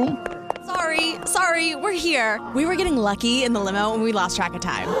bride and groom? Sorry, we're here. We were getting lucky in the limo and we lost track of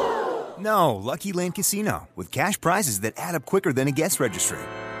time. No, Lucky Land Casino, with cash prizes that add up quicker than a guest registry.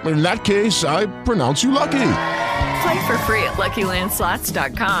 In that case, I pronounce you lucky. Play for free at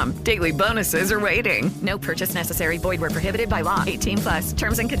LuckyLandSlots.com. Daily bonuses are waiting. No purchase necessary. Void where prohibited by law. 18+.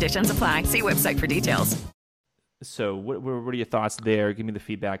 Terms and conditions apply. See website for details. So what are your thoughts there? Give me the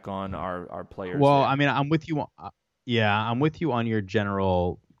feedback on our players. Well, there. I mean, I'm with you. I'm with you on your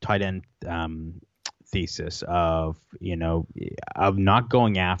general tight end thesis of not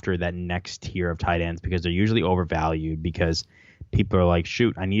going after that next tier of tight ends because they're usually overvalued because people are like,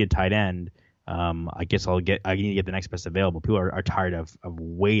 shoot, I need a tight end. I guess I need to get the next best available. People are tired of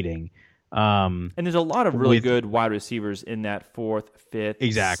waiting. And there's a lot of really good wide receivers in that 4th, 5th,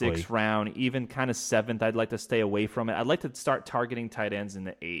 exactly. 6th round, even kind of 7th. I'd like to stay away from it. I'd like to start targeting tight ends in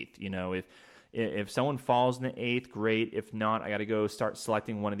the 8th. If someone falls in the 8th, great. If not, I got to go start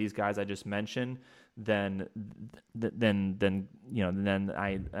selecting one of these guys I just mentioned. Then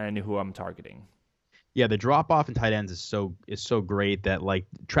I knew who I'm targeting. Yeah, the drop off in tight ends is so great that like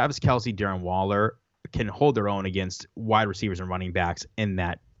Travis Kelce, Darren Waller can hold their own against wide receivers and running backs in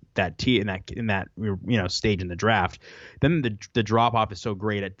that stage in the draft. Then the drop off is so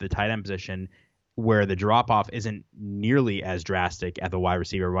great at the tight end position where the drop off isn't nearly as drastic at the wide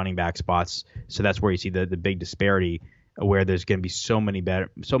receiver running back spots. So that's where you see the big disparity where there's going to be so many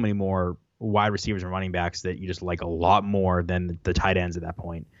more wide receivers and running backs that you just like a lot more than the tight ends at that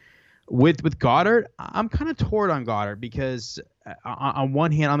point. With Goddard, I'm kind of torn on Goddard because on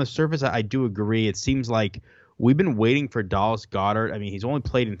one hand, on the surface, I do agree. It seems like we've been waiting for Dallas Goedert. I mean, he's only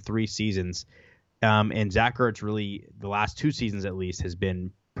played in 3 seasons, and Zach Ertz really, the last 2 seasons at least, has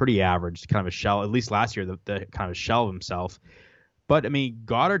been pretty average, kind of a shell. At least last year, the kind of a shell of himself. But I mean,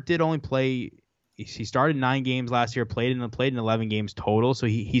 Goddard did only play. He started 9 games last year, played in 11 games total. So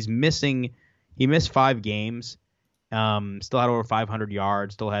he's missing. He missed 5 games. Still had over 500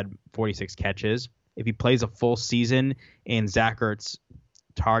 yards. Still had 46 catches. If he plays a full season and Zach Ertz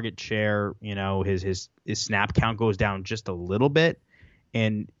target share, his snap count goes down just a little bit,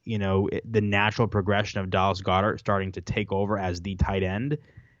 and the natural progression of Dallas Goedert starting to take over as the tight end,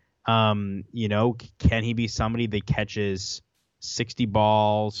 can he be somebody that catches 60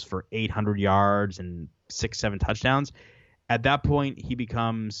 balls for 800 yards and 6-7 touchdowns? At that point, he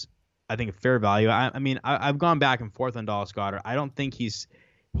becomes, I think, a fair value. I've gone back and forth on Dallas Goedert. I don't think he's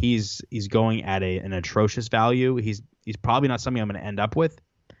going at an atrocious value. He's probably not something I'm going to end up with,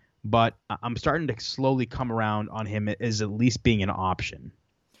 but I'm starting to slowly come around on him as at least being an option.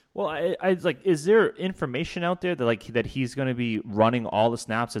 Well, I like, is there information out there that he's going to be running all the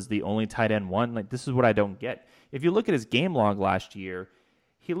snaps as the only tight end one? Like, this is what I don't get. If you look at his game log last year,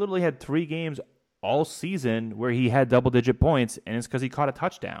 he literally had 3 games all season where he had double-digit points, and it's because he caught a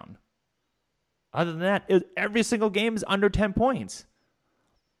touchdown. Other than that, every single game is under 10 points.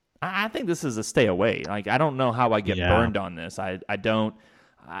 I think this is a stay away. Like, I don't know how I get burned on this. I don't.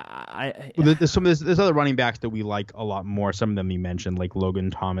 There's other running backs that we like a lot more. Some of them you mentioned, like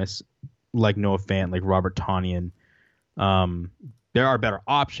Logan Thomas, like Noah Fant, like Robert Tonyan. There are better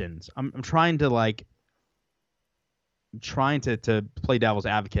options. I'm trying to play devil's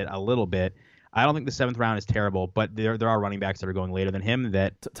advocate a little bit. I don't think the 7th round is terrible, but there are running backs that are going later than him.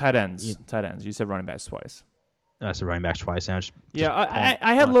 That tight ends. You said running backs twice. I said running backs twice. I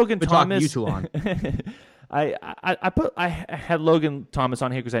had Logan Thomas. You two on. I had Logan Thomas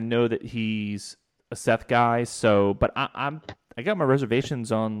on here because I know that he's a Seth guy. So, but I got my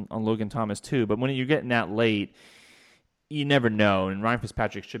reservations on Logan Thomas too. But when you're getting that late, you never know. And Ryan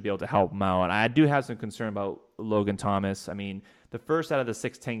Fitzpatrick should be able to help him out. I do have some concern about Logan Thomas. I mean, the first out of the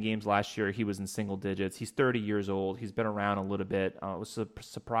 6-10 games last year, he was in single digits. He's 30 years old. He's been around a little bit. I was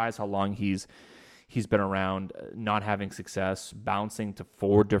surprised how long he's been around, not having success, bouncing to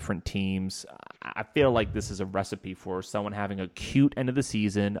 4 different teams. I feel like this is a recipe for someone having a cute end of the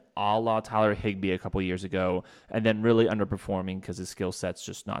season, a la Tyler Higbee a couple of years ago, and then really underperforming because his skill set's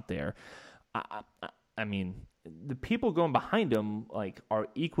just not there. I mean, the people going behind him are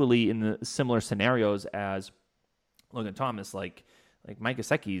equally in the similar scenarios as Logan Thomas. Like Mike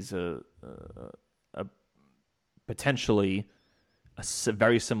Gesicki's a potentially a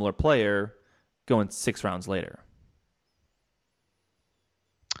very similar player going 6 rounds later.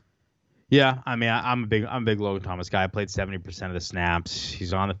 Yeah, I mean, I'm a big Logan Thomas guy. I played 70% of the snaps.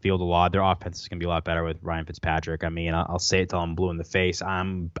 He's on the field a lot. Their offense is going to be a lot better with Ryan Fitzpatrick. I mean, I'll say it till I'm blue in the face.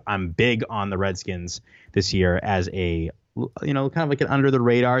 I'm big on the Redskins this year as a, kind of like an under the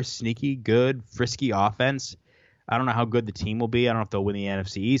radar, sneaky, good, frisky offense. I don't know how good the team will be. I don't know if they'll win the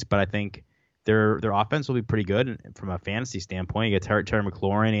NFC East, but I think their offense will be pretty good from a fantasy standpoint. You get Terry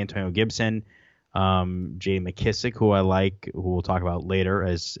McLaurin, Antonio Gibson, J.D. McKissick, who I like, who we'll talk about later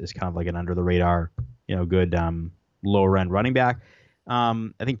as kind of like an under the radar, good lower end running back.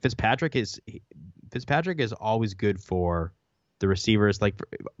 I think Fitzpatrick is always good for the receivers, like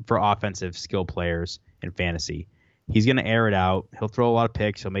for offensive skill players in fantasy. He's going to air it out. He'll throw a lot of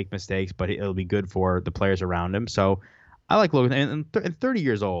picks. He'll make mistakes, but it'll be good for the players around him. So I like Logan. And 30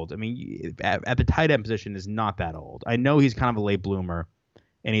 years old. I mean, at the tight end position is not that old. I know he's kind of a late bloomer,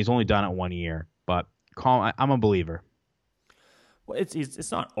 and he's only done it 1 year. But I'm a believer. Well,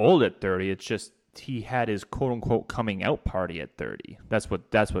 it's not old at 30. It's just he had his quote unquote coming out party at 30. That's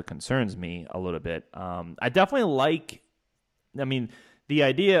what concerns me a little bit. I definitely like. I mean, the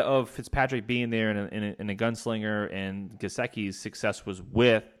idea of Fitzpatrick being there in a gunslinger, and Gesicki's success was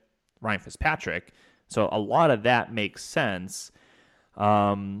with Ryan Fitzpatrick, so a lot of that makes sense.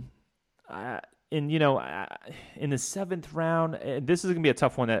 In the 7th round, this is going to be a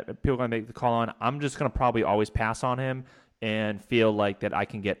tough one that people are going to make the call on. I'm just going to probably always pass on him and feel like that I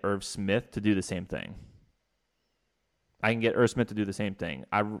can get Irv Smith to do the same thing.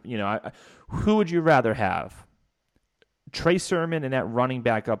 Who would you rather have? Trey Sermon and that running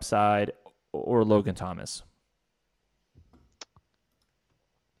back upside, or Logan Thomas?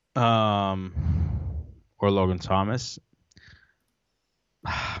 Or Logan Thomas.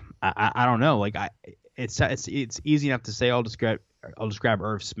 I don't know. It's easy enough to say I'll just grab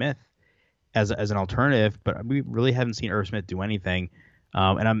Irv Smith as an alternative, but we really haven't seen Irv Smith do anything.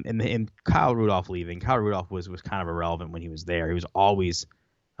 And I'm in Kyle Rudolph leaving. Kyle Rudolph was kind of irrelevant when he was there. He was always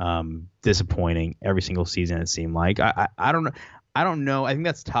disappointing every single season. It seemed like I don't know. I don't know. I think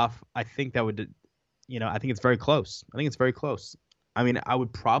that's tough. I think that would, I think it's very close. I mean, I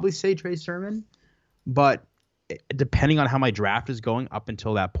would probably say Trey Sermon, but depending on how my draft is going up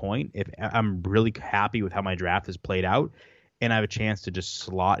until that point, if I'm really happy with how my draft has played out and I have a chance to just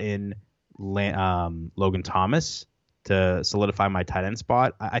slot in Logan Thomas to solidify my tight end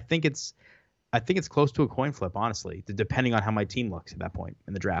spot, I think it's close to a coin flip, honestly, depending on how my team looks at that point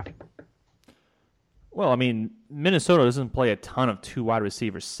in the draft. Well, I mean, Minnesota doesn't play a ton of 2 wide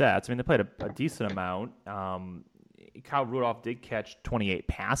receiver sets. I mean, they played a decent amount. Kyle Rudolph did catch 28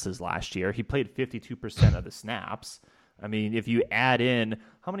 passes last year. He played 52% of the snaps. I mean, if you add in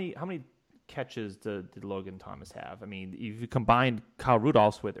how many catches did Logan Thomas have? I mean, if you combine Kyle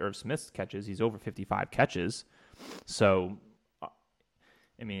Rudolph's with Irv Smith's catches, he's over 55 catches. So,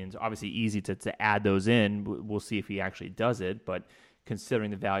 I mean, it's obviously easy to add those in. We'll see if he actually does it, but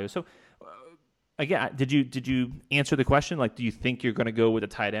considering the value. So, again, did you answer the question? Like, do you think you're going to go with a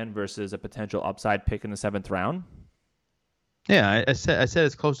tight end versus a potential upside pick in the 7th round? Yeah, I said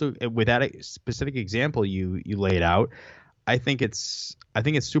it's close to, with that specific example you laid out. I think it's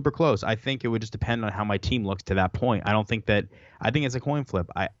super close. I think it would just depend on how my team looks to that point. I think it's a coin flip.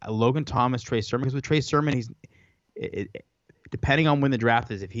 Logan Thomas, Trey Sermon, because with Trey Sermon, depending on when the draft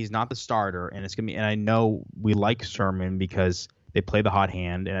is, if he's not the starter, and it's gonna be, and I know we like Sermon because they play the hot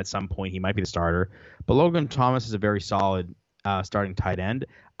hand, and at some point he might be the starter. But Logan Thomas is a very solid starting tight end.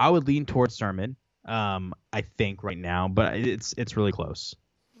 I would lean towards Sermon. I think right now, but it's really close.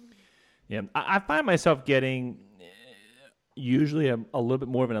 Yeah, I find myself getting usually a little bit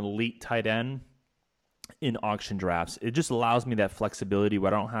more of an elite tight end in auction drafts. It just allows me that flexibility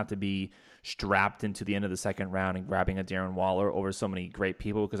where I don't have to be strapped into the end of the 2nd round and grabbing a Darren Waller over so many great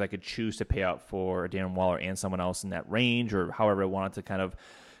people, because I could choose to pay out for a Darren Waller and someone else in that range, or however I wanted to kind of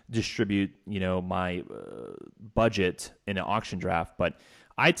distribute, my budget in an auction draft, but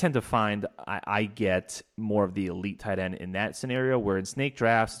I tend to find I get more of the elite tight end in that scenario, where in snake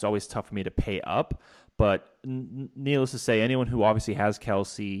drafts, it's always tough for me to pay up. But needless to say, anyone who obviously has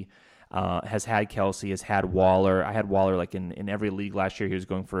Kelce, has had Waller. I had Waller like in every league last year. He was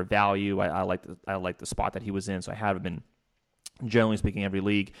going for a value. I like the spot that he was in, so I have him in, generally speaking, every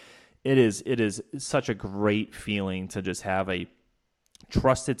league. It is such a great feeling to just have a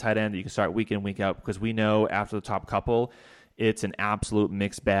trusted tight end that you can start week in, week out, because we know after the top couple, it's an absolute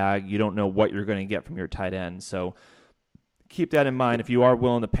mixed bag. You don't know what you're going to get from your tight end. So keep that in mind. If you are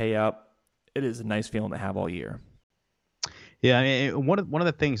willing to pay up, it is a nice feeling to have all year. Yeah, I mean, one of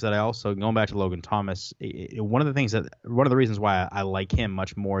the things that I also, going back to Logan Thomas, one of the reasons why I like him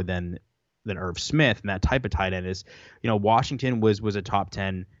much more than Irv Smith and that type of tight end is, Washington was a top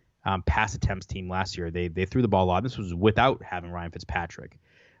 10 pass attempts team last year. They threw the ball a lot. This was without having Ryan Fitzpatrick.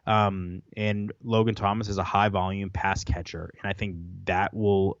 And Logan Thomas is a high volume pass catcher, and I think that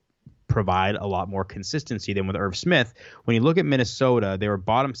will provide a lot more consistency than with Irv Smith. When you look at Minnesota, they were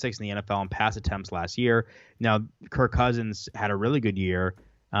bottom 6 in the NFL in pass attempts last year. Now, Kirk Cousins had a really good year.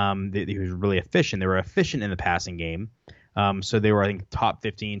 He was really efficient. They were efficient in the passing game. So they were, I think, top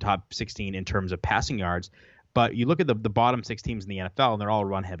 15, top 16 in terms of passing yards. But you look at the bottom 6 teams in the NFL, and they're all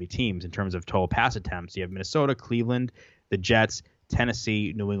run-heavy teams in terms of total pass attempts. You have Minnesota, Cleveland, the Jets,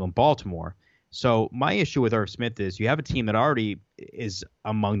 Tennessee, New England, Baltimore. So my issue with Irv Smith is you have a team that already is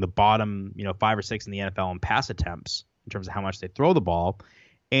among the bottom, 5 or 6 in the NFL in pass attempts in terms of how much they throw the ball.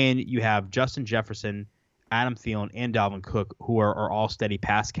 And you have Justin Jefferson, Adam Thielen, and Dalvin Cook, who are all steady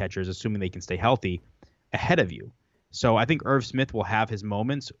pass catchers, assuming they can stay healthy, ahead of you. So I think Irv Smith will have his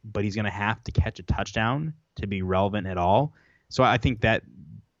moments, but he's going to have to catch a touchdown to be relevant at all. So I think that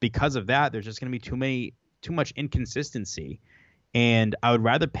because of that, there's just going to be too much inconsistency. And I would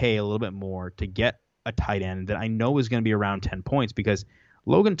rather pay a little bit more to get a tight end that I know is going to be around 10 points, because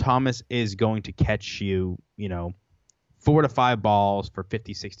Logan Thomas is going to catch you, 4 to 5 balls for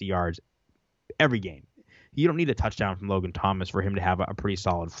 50, 60 yards every game. You don't need a touchdown from Logan Thomas for him to have a pretty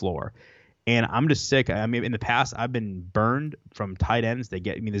solid floor. And I'm just sick. I mean, in the past, I've been burned from tight ends. They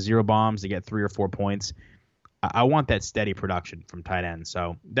get the 0 bombs. They get 3 or 4 points. I want that steady production from tight ends.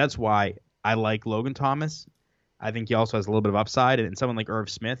 So that's why I like Logan Thomas. I think he also has a little bit of upside. And someone like Irv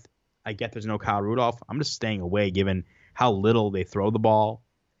Smith, I get there's no Kyle Rudolph. I'm just staying away given how little they throw the ball.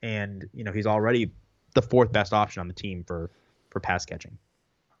 And, he's already the 4th best option on the team for pass catching.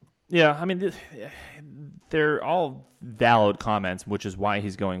 Yeah, I mean, they're all valid comments, which is why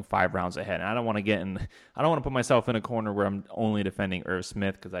he's going 5 rounds ahead. And I don't want to put myself in a corner where I'm only defending Irv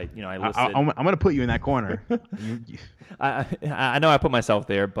Smith, because I listed. I'm going to put you in that corner. I know I put myself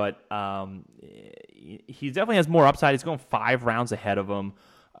there, but he definitely has more upside. He's going 5 rounds ahead of him.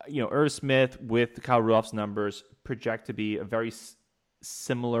 Irv Smith with Kyle Rudolph's numbers project to be a very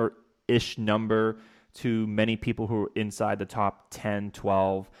similar-ish number to many people who are inside the top 10,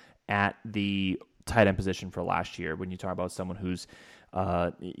 12 at the tight end position for last year. When you talk about someone who's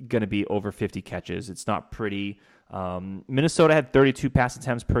going to be over 50 catches, it's not pretty. Minnesota had 32 pass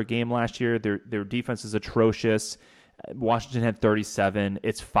attempts per game last year. Their defense is atrocious. Washington had 37.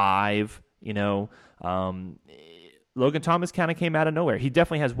 It's 5. Logan Thomas kind of came out of nowhere. He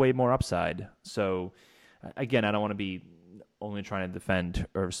definitely has way more upside. So, again, I don't want to be only trying to defend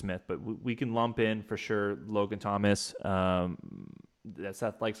Irv Smith, but we can lump in for sure Logan Thomas. That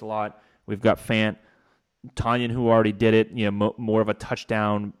Seth likes a lot. We've got Fant, Tanyan, who already did it. More of a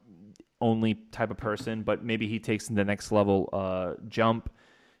touchdown only type of person, but maybe he takes the next level jump.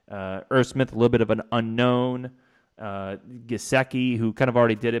 Irv Smith, a little bit of an unknown. Gesicki, who kind of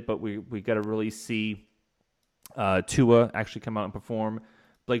already did it, but we got to really see Tua actually come out and perform.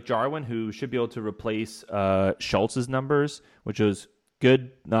 Blake Jarwin, who should be able to replace Schultz's numbers, which was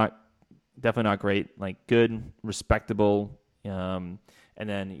good, definitely not great, like good, respectable. And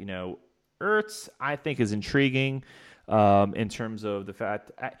then, Ertz, I think, is intriguing in terms of the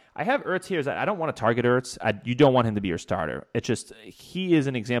fact I have Ertz here. I don't want to target Ertz. You don't want him to be your starter. It's just he is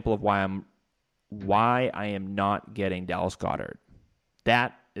an example of why I am not getting Dallas Goedert.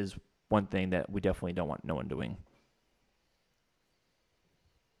 That is one thing that we definitely don't want no one doing.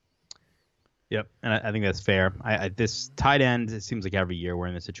 Yep, and I think that's fair. This tight end, it seems like every year we're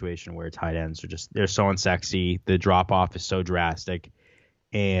in a situation where tight ends they're so unsexy. The drop off is so drastic,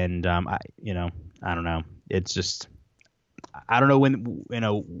 and I don't know. It's just I don't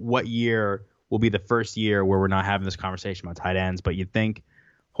know what year will be the first year where we're not having this conversation about tight ends. But you'd think,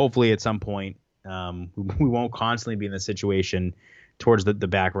 hopefully, at some point, we won't constantly be in this situation towards the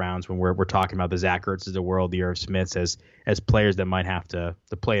back rounds when we're talking about the Zach Ertz's of the world, the Irv Smiths as players that might have to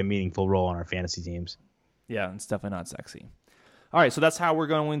play a meaningful role on our fantasy teams. Yeah, it's definitely not sexy. All right, so that's how we're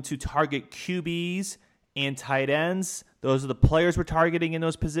going to target QBs and tight ends. Those are the players we're targeting in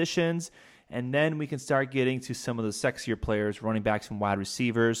those positions. And then we can start getting to some of the sexier players, running backs and wide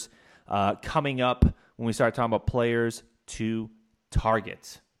receivers, coming up when we start talking about players to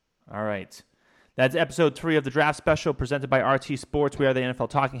target. All right. That's episode 3 of the Draft Special presented by RT Sports. We are the NFL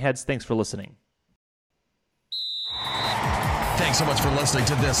Talking Heads. Thanks for listening. Thanks so much for listening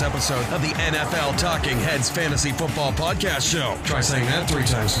to this episode of the NFL Talking Heads Fantasy Football Podcast Show. Try saying that 3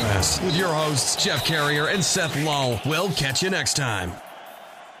 times fast. With your hosts, Jeff Carrier and Seth Lowe. We'll catch you next time.